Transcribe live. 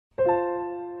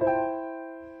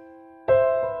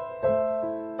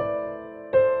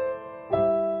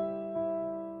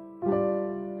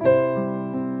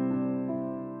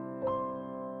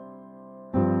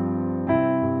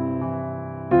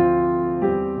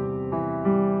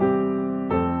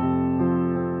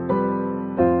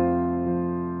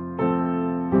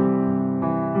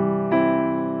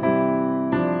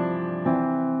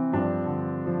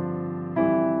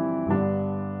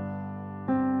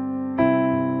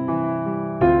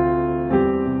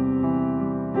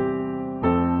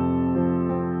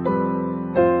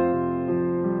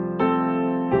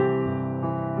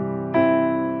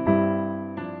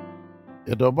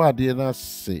Yadobadi na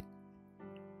se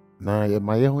na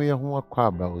yeho akwa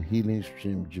about healing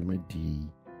stream jumedi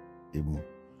emu.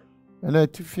 And I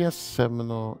tifia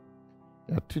semino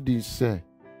ya tudi se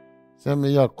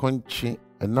me ya konchi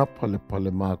ena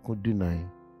pole mako dunai.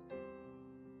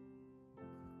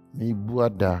 Ni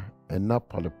buada ena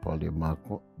pole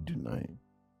mako dunai.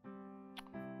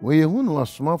 We hunu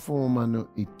asomafo mano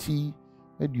eti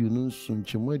aduonu sun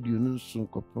chemu aduonu sun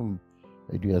kopum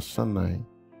aduasanai.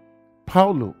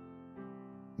 Paulo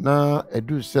na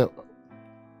edu se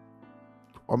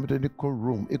omede ko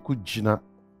room ekugina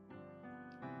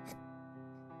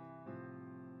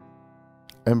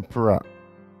Emperor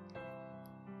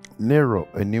Nero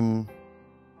anim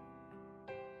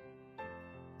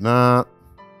na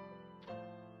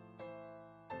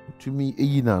tumi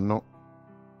eyina no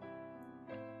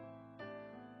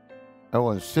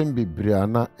ewon sembe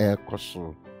briana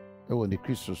ekoso ewon ne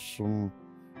Kristo sum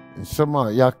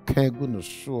nsema ya kegu no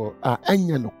so a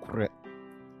anya no kure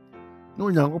no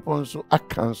Onyankopon so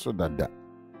aka so dada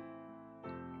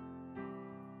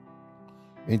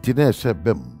entine se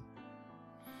bem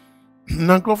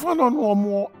na nkrofo no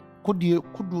omo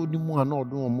kudu ni mu ana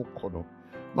odo omo kodo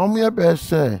na omo ye be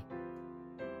se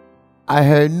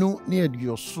ahanu ni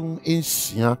adiosun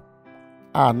ensia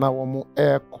a na omo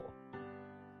eko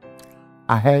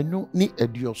ahanu ni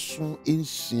adiosun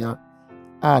ensia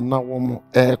a na womo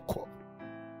eko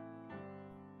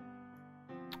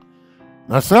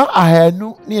na sa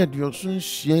ahanu ni adiosun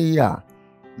hie ya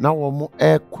na womo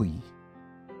eko yi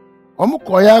omo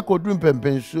koya kodu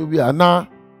mpempenso bi ana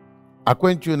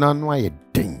akwantu na no aye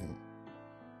den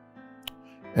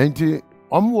enti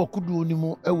omo wokudu ni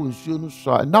mu ewo nsuo no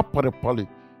so na parepale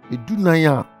edunan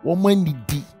a womo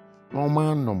anidi na womo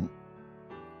anom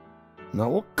na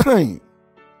wo kan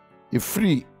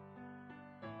free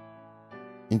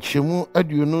nchemu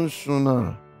aduonu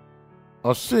suna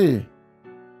ose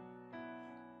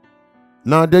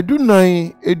na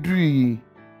dedunan edri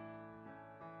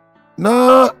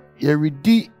na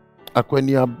yeridi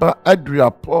akwaniaba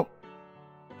adriapo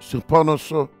supono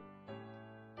so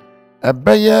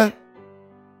ebeye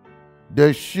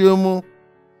de hyiemu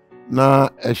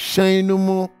na ehyen no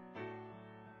mu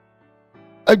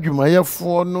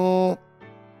adwumayefo no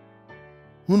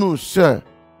hunu se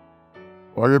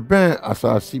oreben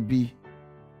asasi bi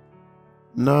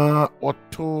na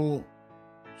oto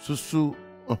susu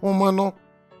homa no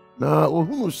na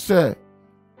ohunu se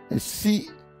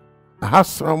esi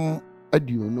hasam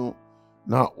aduonu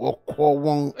na wokọ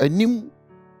won anim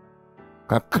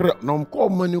kakra na mkọ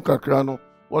manu kakra no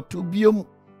woto biem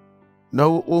na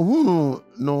ohunu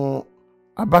no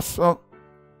abasa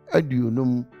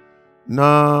aduonum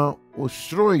na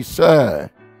osroi se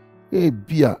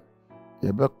ebia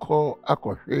yebekọ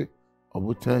akọhwe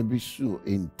obutan bi su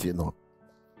enti no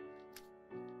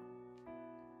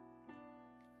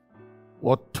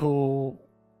woto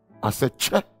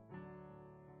aseche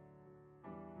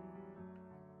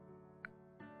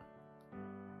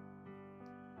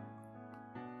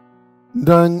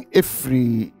dan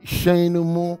efri hyɛn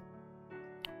mu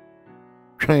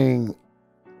twɛn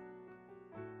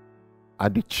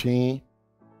adekye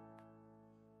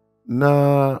na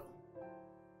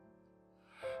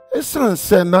esan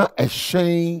sɛ na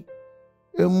ɛhyɛn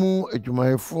emu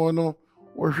adwumayɛfoɔ no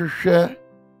wɔhwehwɛ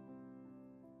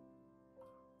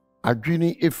adwene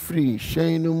efiri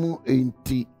hyɛn no mu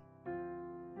enti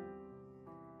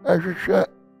ɛhwehwɛ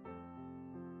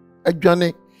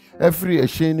adwane efiri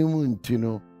hyɛn no mu enti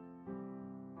no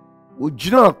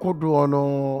ogyina akodoɔ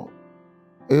no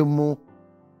emu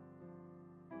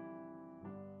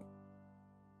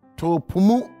to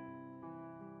pumu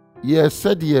yɛ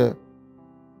sɛdeɛ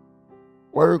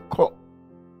wɔrekɔ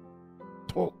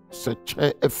to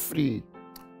sɛkyɛ efiri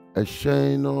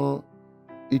hyɛn no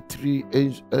itri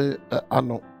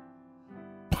ano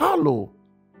Paulo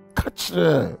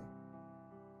kachre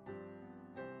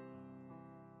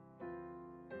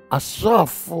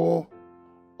asrafo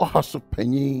ohaso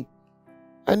panyin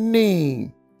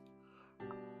ani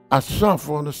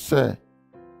asrafo no se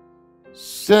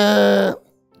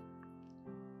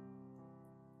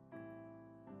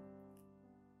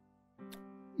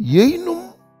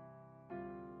yeinum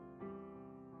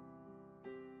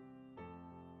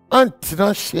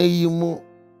antina sheyimu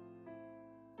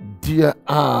dia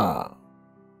a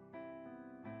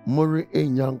mori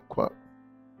enyankwa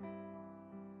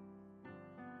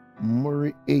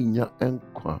mori enya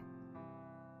enkwa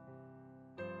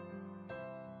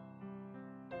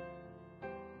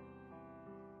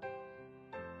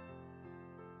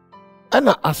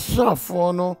ana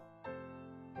asrafo no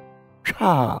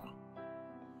twa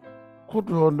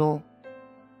kodo no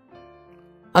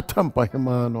atampa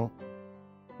hema no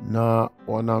na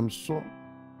onam so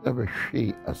ebe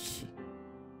hwe ase.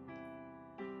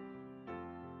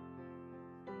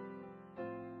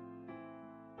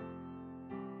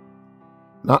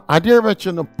 Na ade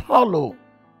beche no Paulo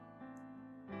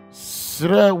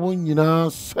sre won nyina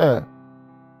se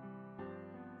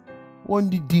won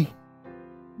didi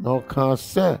na ka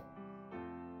se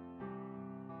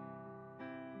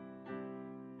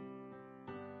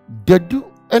dadu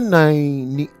enan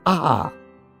ni a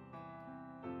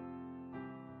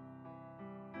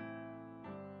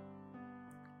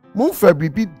Mumfa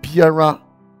bibi biara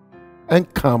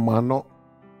enkama no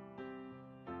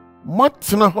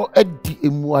matena ho adi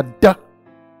emuada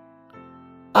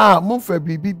mumfa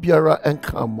bibi biara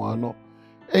enkama no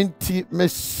enti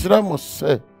mesra mo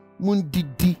se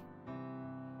mundidi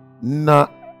na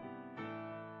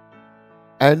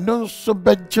eno so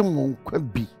beje mo nkwa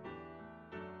bi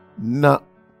na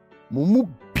mumu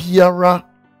biara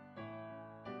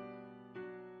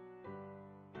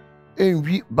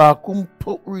enwi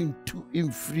bakumpo rintu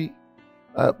infri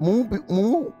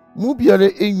mu biara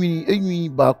enwi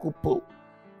bakumpo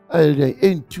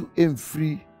entu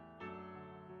enfri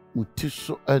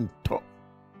mutiso ento.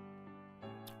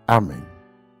 Amen.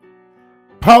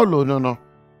 Paulo no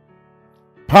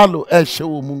Paulo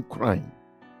eshewo mu nkran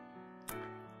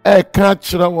ka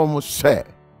kira wo mo se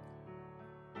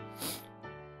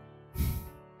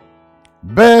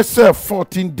bese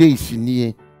 14 days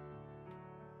ni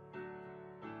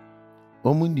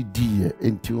omuni die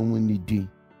enti omuni di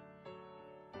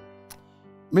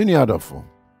many adofo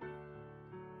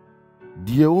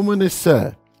die woman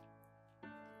se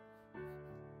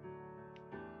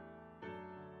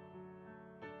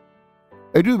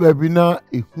edu baby na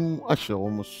ehu ahye wo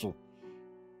mo so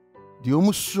die wo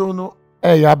mo so no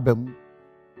ya bam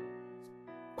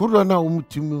kuro na wo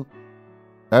mutimu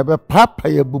ebe papa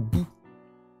ya bubu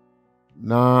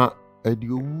na edi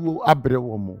owu abre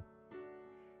wo mo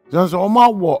zanso o ma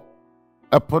wo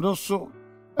epono so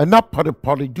na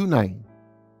pare dunai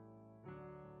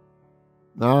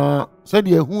na se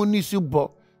de ehu ni si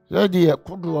bo se de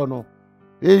kuro no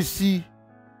esi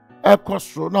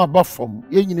ekoso na abafom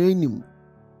ye nyina enim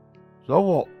so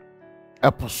wo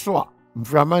eposo a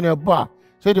mframane ba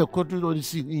se de kuro no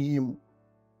si yim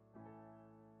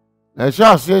na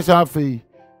sha se sa fe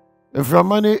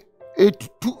mframane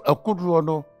etutu akuro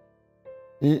no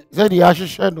se de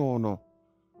ahhehye no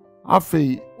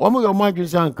afei omo yo madwe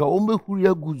sanka o mehuri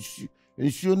agusi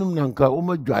ensuonum nanka o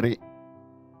madware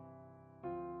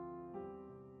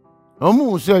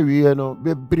omo se wiye no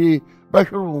bebre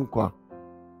bahwero nkwa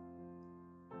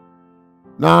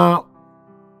na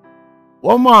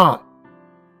oma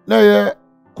na ye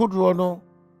kudro no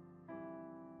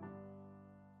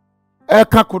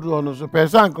ka kudro no so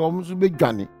pesanka omo so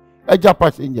bedwane eja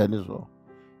passenger ni so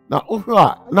na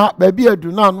ohwa na baby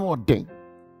adu na no oden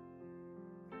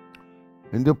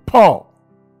in the Paul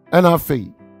and I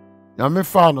fee. Now me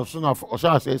found no son of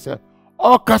Osha say,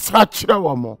 oh, Kasa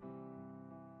Chiramo.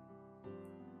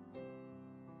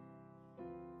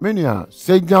 Mania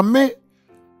say, Yame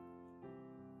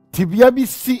Tibiabi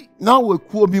si now we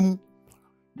quobim.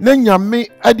 Then Yame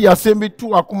at the assembly to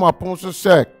Akuma Ponso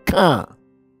say, can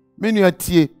Mania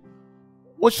tie.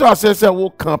 Osha says, I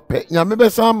will camp. Yame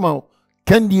Besamo,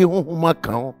 Candy Homa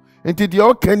count, and to the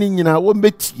old canning in our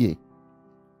métier.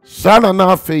 Sana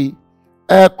na afei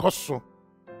koso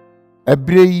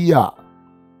ebreya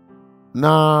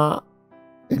na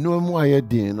enu mu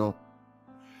ayedin no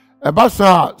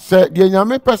ebasa se de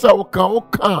nyame pesa wo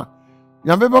kan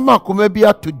nyame ba makoma bi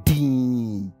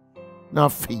atodin na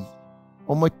afei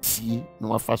o matie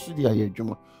no afaso de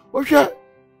ayedwuma wo hwe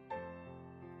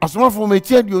asomafo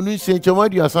metie de onu nse nchema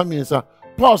de asamensa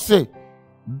Paul say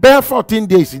bear 14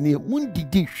 days ni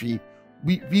mundidi hwe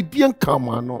bi bien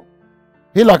kama no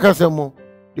hila kasemo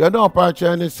de na pa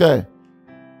cha ni say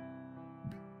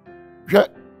hwe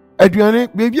aduane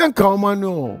bebi anka o ma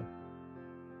no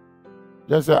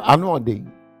just say ano dey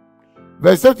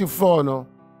verse 34 no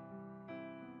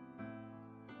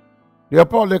de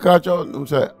Paul le ka cha no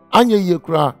say anye ye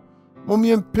kura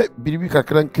momien pe biribi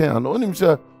kakran kan ano onim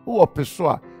say wo peso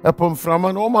a epom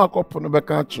frama no ma akọpọ no be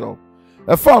ka cha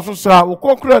e fa so sa wo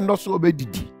kokura no so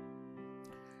obedidi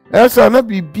esa na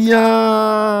bibia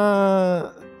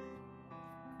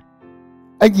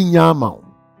aginya ma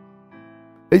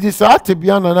eji sa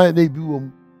atebia na ebi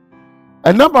wom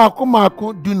enaba akoma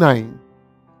dunan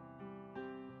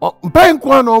mpan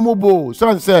kwa na omobo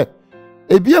sanse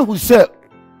ebi ehu se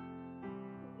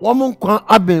wom kwa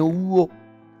aben wuo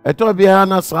eto bia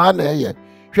na sa na eye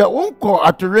hwe wonko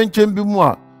atorenchen bi mu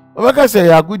a obeka se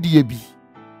ya agudie bi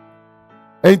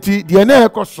enti de na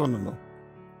ekoso no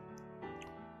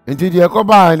enti de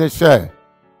ekoba ne share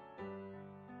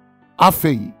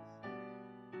afei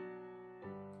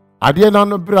ade na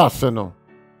no brase no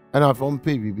ena fo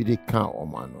mpe bibi de ka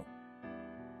oma no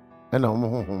ena omo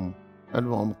honhom ena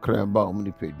omo kra ba omo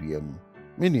ni pedua mu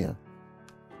menia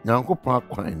Nyankopɔn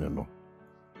akwan no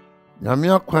Nyame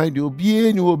akwan de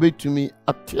obie ni wo betumi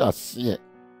ate ase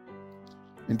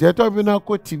nti eto bi na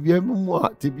ko tibia mu a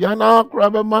tibia na akra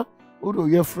be ma o do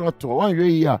ye frato wan hwe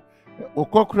yi a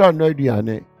okokra no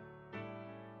aduane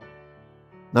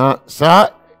na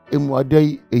sa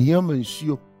emuadai ehia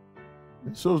mansuo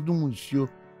so do munsuo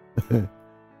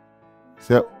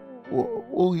se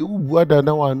o buada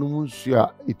na wanu munsuo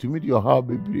a etumi de oha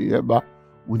bebiri eba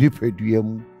woni pedua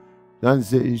mu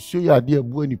nanse nsuo ya de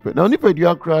abu anipa na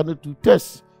onipadua kra no to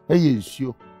test eye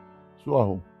nsuo so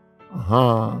aho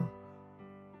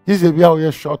this is bia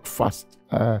we short fast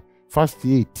fast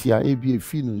etia ebi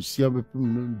efi no nsia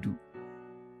bepem no ndu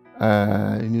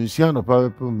nsia no pa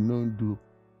bepem no ndu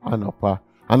anopa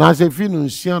anase fi no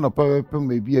nsia no pa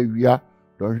bepem ebi awia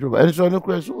don hwe ba enso no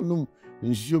kra so num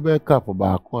nsuo be cup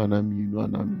ba ko anaminu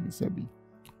anamisabi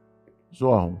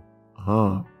so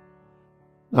aho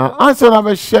na answer na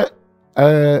be she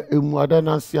emuada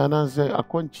na se ananse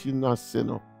akonchi na se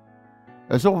no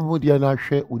eso mo dia na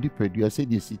hwe odipadua se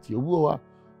die city obu wa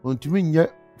ontumi nye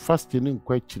fasting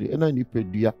nkwa kire na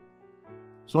nipadua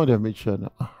so dey make sure na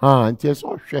anti eso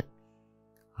hwe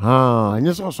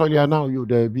anye so so dia na you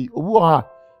da bi obu ha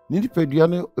nipadua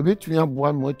no obetumi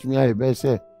aboa mo atumi aye be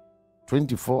se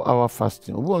 24-hour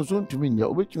fasting obu on so ontumi nye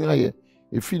obetumi aye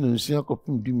efi no nsia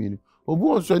kopum dumini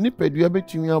obu on so nipadua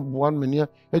betumi aboa me ne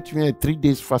atumi aye 3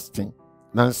 days fasting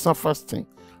na fasting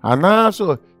ana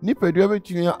so nipadua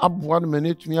betumi aboa no me ne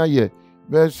atumi aye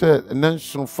be se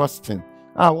nanso fasting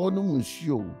wonu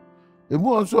musuo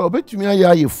ebu on so betumi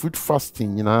aye fruit fasting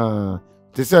nyina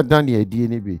te se Daniel die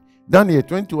ne bi Daniel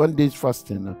 21 days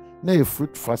fasting na ye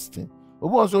fruit fasting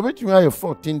obu on so betumi aye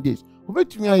 14 days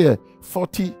obetumi aye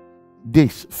 40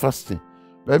 days fasting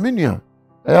ba minua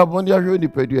abonde ahwe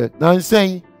nipadua na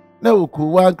nsen na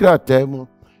oku wa grata mu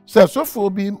se sofo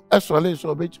bi esole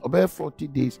so obey 40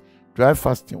 days dry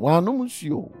fasting wanu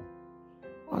musio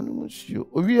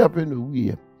owi happen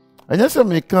owi anya se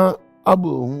meka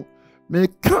abo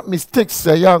meka mistakes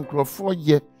say ankrofo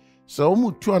ye se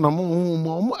omutu na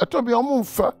mo etobi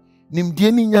omfa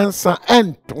nimdie ni nyansa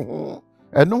ento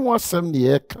eno ho asem ne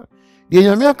yeka de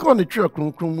nyame aka no twa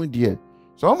kronkron mu de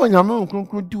so omo nyame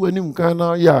kronkron di wani mkan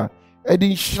na ya edi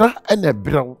nhira ene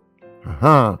brew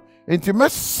enti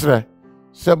mesre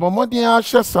se bomodin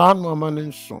ahye saa no amane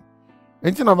nso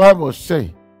enti na Bible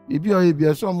say ebi o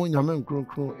ebi so omo nyame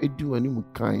kronkron edi wani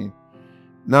mkan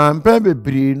na mpa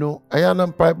bebiri no aya na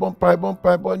mpa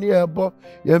bon ni ebo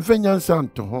ye mfa nyansa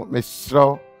nto ho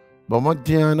mesra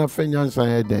bomodin na fa nyansa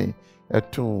ye den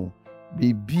eto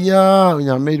bibia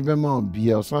nyame be ma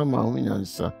bia osama ho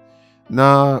nyansa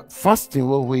na fasting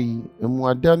wo we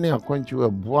emuada ne akwanchi we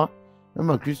boa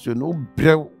na Kristo no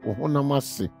bre wo na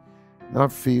mase na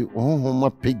fe ohonhoma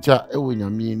pagya ewo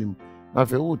nyame nim na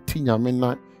fe wo ti nyame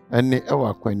na ene ewo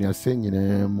akwani ase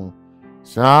nyina mu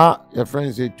sa your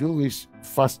friends say 2 weeks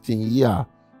fasting year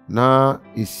na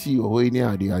esi oho ni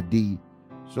ade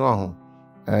so aho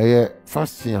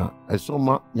fasting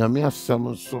esoma nyame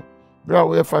asem so bra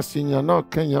we fasting ya na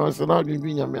Kenya was na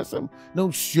bi nyame asem na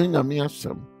usuo nyame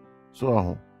asem so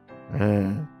aho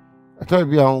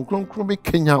atabi a kronkron bi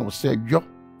Kenya wo say yo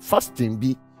fasting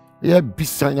bi ya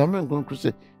bisa nyame kronkron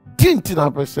say dinti na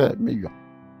pese meyo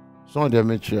so dey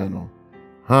me chia no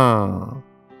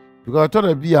because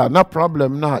atabi a na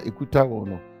problem na ekuta wo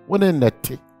no wona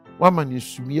nete wa mani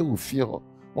sumie wo fie ho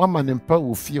wa mani mpa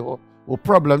wo fie ho o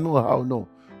problem no how no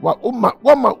wa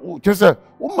just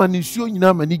o mani suo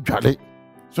nyina mani dwale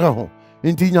so ho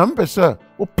nti nyame pese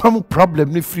o pam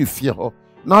problem ne free fie ho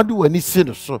na do wani si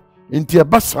no so nti e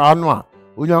basa no a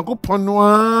onyankopon no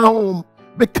a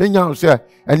be Kenya o se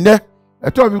ene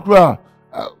eto bi kura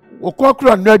o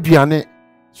kokura no aduane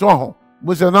so ho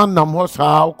bo se na nam ho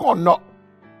saa o ko no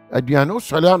aduane o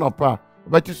sole anopa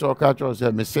obeti so ka cho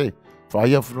se me say for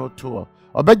ayefro to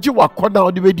obeji wakoda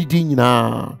o de be didi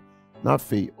nyina na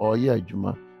fe o ye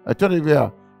adwuma eto bi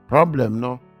a problem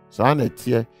no saa na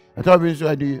tie eto bi so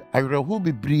adi awrehu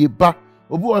bibrie ba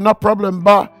obu ona problem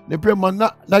ba ne prema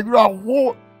na wira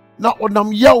ho na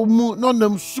onam yaw mu no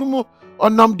nam sumu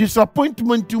onam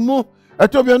disappointment mu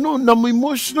eto bi no nam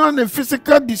emotional and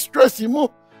physical distress mu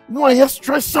no I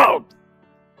stress out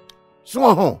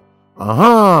so ho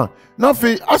na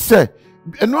fe ase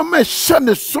eno ma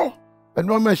shane so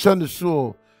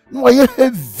no I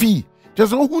heavy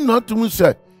just who not to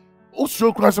say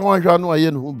Usro kura se wan hwa no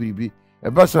aye no ho biribi.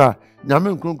 Eba sa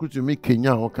nyame nkronkru to me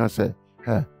Kenya o ka se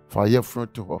fa ye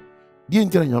front to ho. Di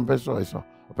ntina nyame so eso.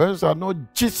 Opeso no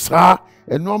gisa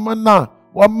eno ma na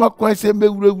wa makwan se mbe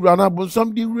wurawura na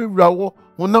bonsam di wurawura wo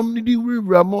honam ni di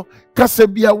wurawura mo kasa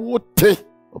bia wo te.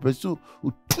 Opeso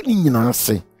utuni nyina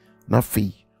ase na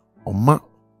fei oma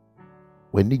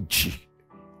wani ji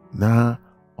na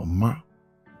oma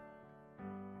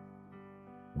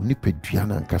woni pedua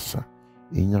na nkasa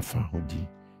enya fa hodi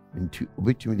nti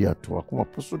obetumi di ato akoma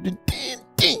poso din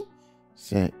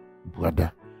se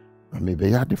buada na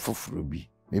mebe ya de foforo bi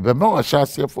mebe ma wa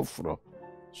hyase foforo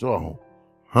so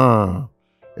ho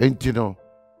enti no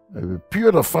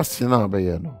period of fasting na be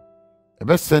ye no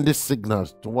ebe send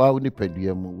signals to wa woni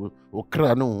pedua mu o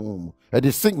kra no hu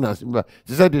the signals mba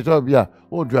se say the top bia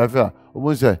o driver o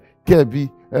mo say ke bi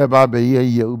e ba be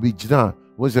ye obi gina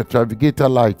was a navigator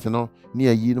light no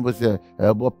near you no say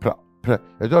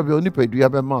e do be oni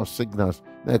pedua be ma signals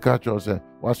na ka cho say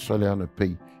wa sole an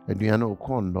pay edua no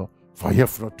kon no fire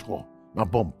front na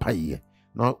bom paye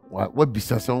na wa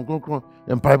bisa se nkronkron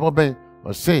empire bo ben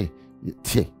o say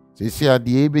tie se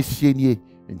ade e be sie nie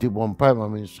nti bom paye ma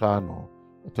me nsa no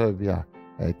to bia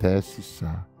e ta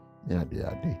sisa ne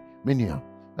ade menia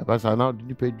e ba sa na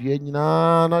ni pedua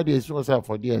nyina na de so say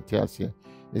for the atiase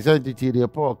is that the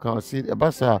Paul can see a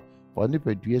bassa for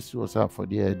nipper dress was out for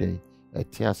the day, a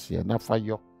tiasia, na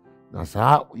fayo. Na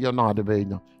sa you're not the bay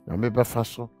no, na me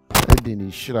faso, and then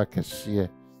shira can see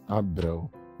a bro.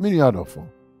 Many other for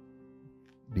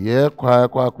the air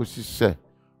quiet could say,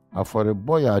 for a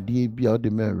boy, I did be out the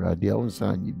mirror, the own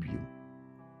son you view.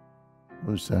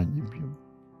 No son you view.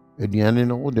 And the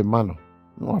end of the manor,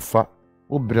 no affa,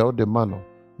 o bro the manor,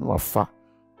 no affa.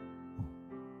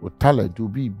 O talent to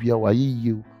be wa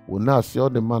you o na se o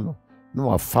de man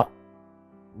no afa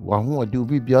wa ho de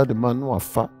obi bia de man no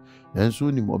afa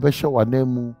nanso ni mo be hye wa na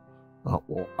mu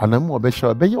anamu obe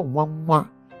hye be ye nwanwa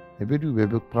e be du be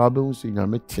pra be hu se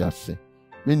nyame ti ase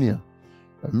menia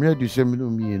amia du se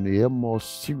minu mi no ye more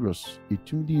serious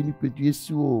etum di ni pedu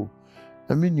esi o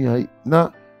amenia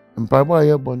na mpaba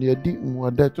ye bone ye di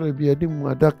nwada tro bi ye di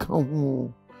nwada ka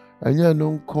ho anya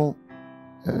no nko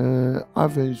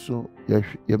avenso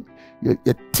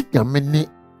ye tinyamene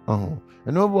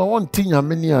and over one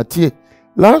tinyamene atie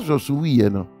Lazarus we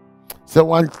no so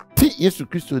one ti Yesu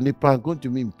Kristo ni pa going to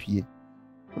me pie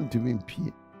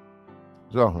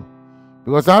so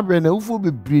because I been ufo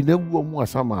bebre na wu mu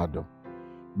asamado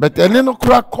but ene no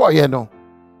kra koye no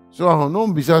so no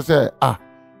bisa say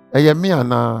eye me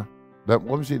ana but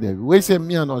what say there we say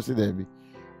me ana say there be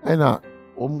na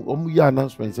ya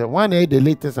announcement say one the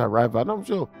latest arrival and I'm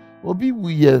sure obi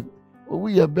we be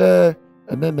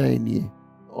and then any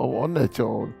on that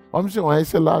all I'm saying I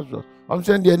say Lazarus I'm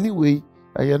saying anyway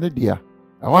I no dia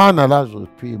I want Lazarus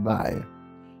pay by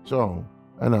so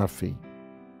and I feel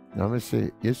now me say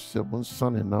yes one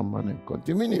son and now man and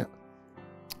continue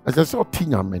as I saw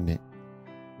tinya mene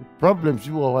problems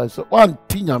you always so one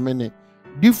tinya mene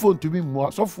different to me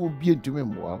more so for be to me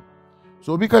more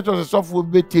so because of software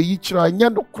beti yi chira nya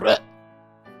no kre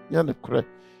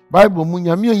Bible mu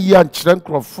nyame yi an chira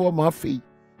nkrofo ma afei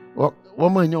wo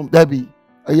ma nyom dabi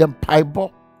ayam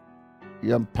paibo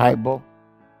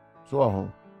so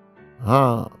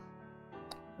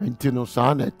enti no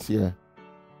sana tie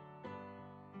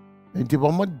enti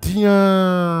bo mo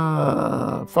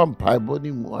dia fam paibo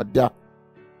ni mu ada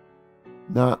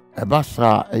na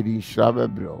ebasa edi hira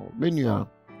bebro menua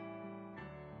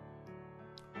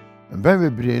Mbebe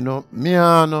brino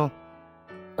miano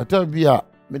atabia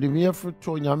me de me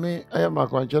fruto nyame ayama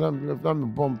kwanchana me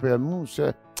bompe mu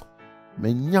se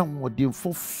me nyam wode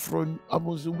foforo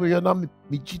amozu we na me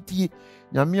gidie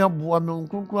nyame aboa me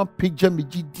nkunkun pagya me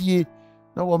gidie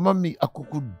na wo ma me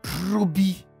akokuduro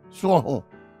bi so ho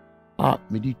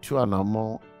me di tu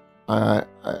anamo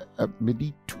me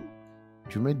di tu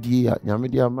dwumadie ya nyame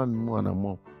di ama me mu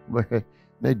anamo we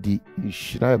na di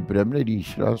nhira brem na di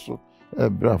nhira so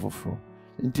bravo for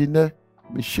intine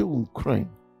me hye unkran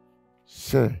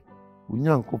se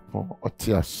unyankopon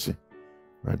otiase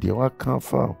na de waka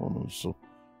fa hono so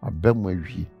abem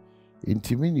awie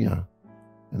intiminia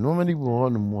eno mani bo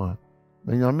hono mu a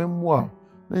na nyame mu a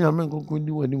na nyame nkonkon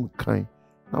di wani mkan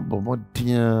na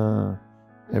bomodia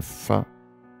efa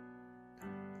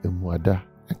emuada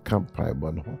ekampai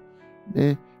bono ho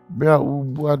ne bra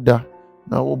ubuada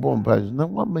na wo bomba na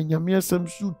wa nyame asem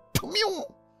su tumiu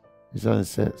isan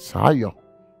se sayo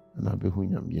na behu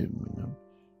nyame nyam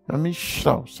na mi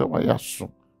shaw se wa yaso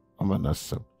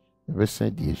amanasem ebe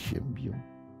se di ehiem bio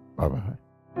baba